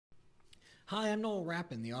Hi, I'm Noel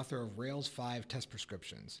Rappin, the author of Rails 5 Test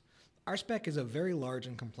Prescriptions. RSpec is a very large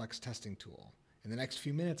and complex testing tool. In the next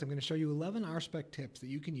few minutes, I'm going to show you 11 RSpec tips that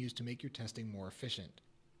you can use to make your testing more efficient.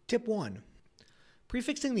 Tip 1.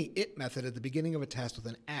 Prefixing the it method at the beginning of a test with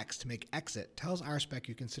an X to make exit tells RSpec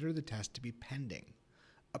you consider the test to be pending.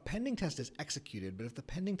 A pending test is executed, but if the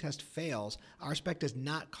pending test fails, RSpec does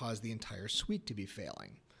not cause the entire suite to be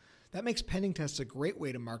failing. That makes pending tests a great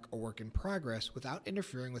way to mark a work in progress without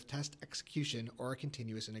interfering with test execution or a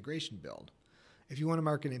continuous integration build. If you want to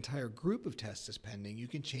mark an entire group of tests as pending, you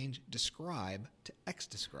can change describe to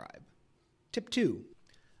xdescribe. Tip 2.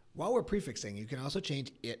 While we're prefixing, you can also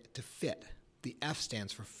change it to fit. The F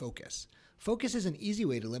stands for focus. Focus is an easy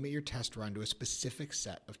way to limit your test run to a specific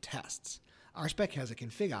set of tests. RSpec has a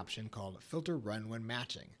config option called filter run when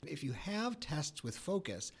matching. If you have tests with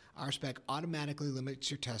focus, RSpec automatically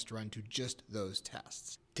limits your test run to just those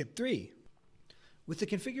tests. Tip 3. With the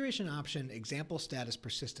configuration option example status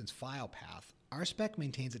persistence file path, RSpec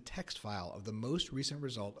maintains a text file of the most recent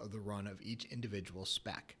result of the run of each individual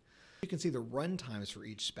spec. You can see the run times for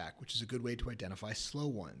each spec, which is a good way to identify slow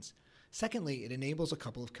ones. Secondly, it enables a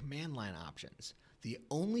couple of command line options. The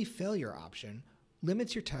only failure option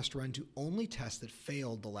limits your test run to only tests that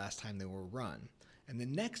failed the last time they were run. And the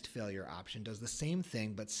next failure option does the same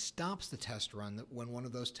thing but stops the test run when one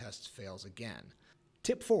of those tests fails again.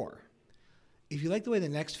 Tip 4. If you like the way the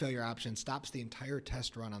next failure option stops the entire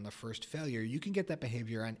test run on the first failure, you can get that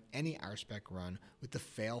behavior on any RSpec run with the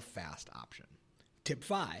fail fast option. Tip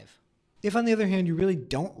 5. If, on the other hand, you really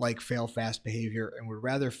don't like fail fast behavior and would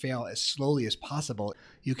rather fail as slowly as possible,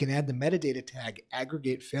 you can add the metadata tag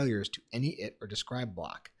aggregate failures to any it or describe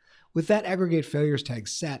block. With that aggregate failures tag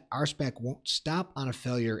set, RSpec won't stop on a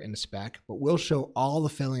failure in a spec, but will show all the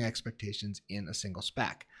failing expectations in a single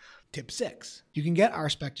spec. Tip 6. You can get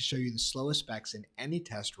RSpec to show you the slowest specs in any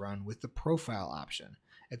test run with the profile option.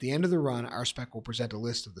 At the end of the run, RSpec will present a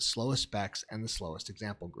list of the slowest specs and the slowest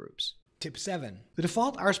example groups. Tip 7. The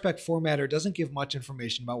default RSpec formatter doesn't give much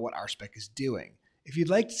information about what RSpec is doing. If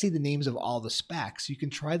you'd like to see the names of all the specs, you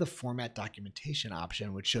can try the format documentation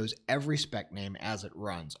option, which shows every spec name as it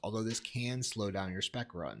runs, although this can slow down your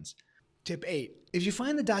spec runs. Tip 8. If you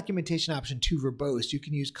find the documentation option too verbose, you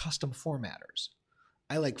can use custom formatters.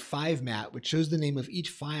 I like 5mat, which shows the name of each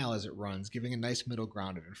file as it runs, giving a nice middle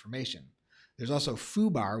ground of information. There's also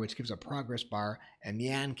foobar, which gives a progress bar, and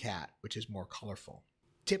nyancat, which is more colorful.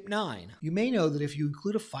 Tip 9. You may know that if you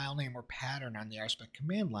include a file name or pattern on the RSpec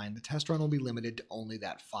command line, the test run will be limited to only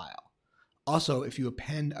that file. Also, if you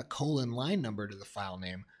append a colon line number to the file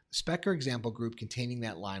name, the spec or example group containing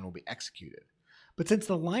that line will be executed. But since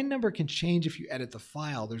the line number can change if you edit the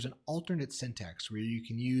file, there's an alternate syntax where you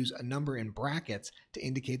can use a number in brackets to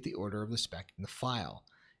indicate the order of the spec in the file.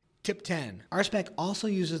 Tip 10. RSpec also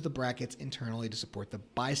uses the brackets internally to support the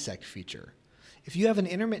Bisect feature. If you have an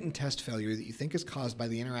intermittent test failure that you think is caused by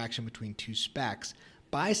the interaction between two specs,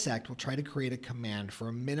 Bisect will try to create a command for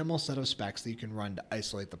a minimal set of specs that you can run to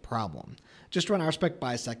isolate the problem. Just run RSpec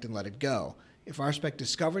Bisect and let it go. If RSpec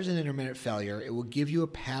discovers an intermittent failure, it will give you a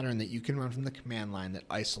pattern that you can run from the command line that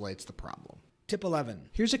isolates the problem. Tip 11.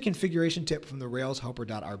 Here's a configuration tip from the Rails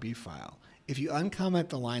helper.rb file. If you uncomment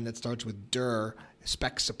the line that starts with dir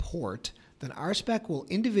spec support, then RSpec will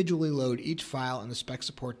individually load each file in the spec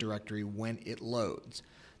support directory when it loads.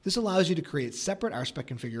 This allows you to create separate RSpec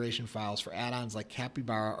configuration files for add-ons like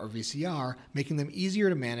Capybara or VCR, making them easier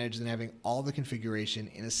to manage than having all the configuration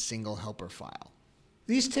in a single helper file.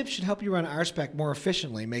 These tips should help you run RSpec more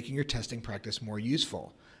efficiently, making your testing practice more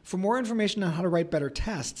useful. For more information on how to write better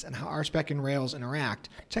tests and how RSpec and Rails interact,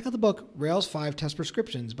 check out the book Rails 5 Test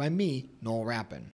Prescriptions by me, Noel Rappin.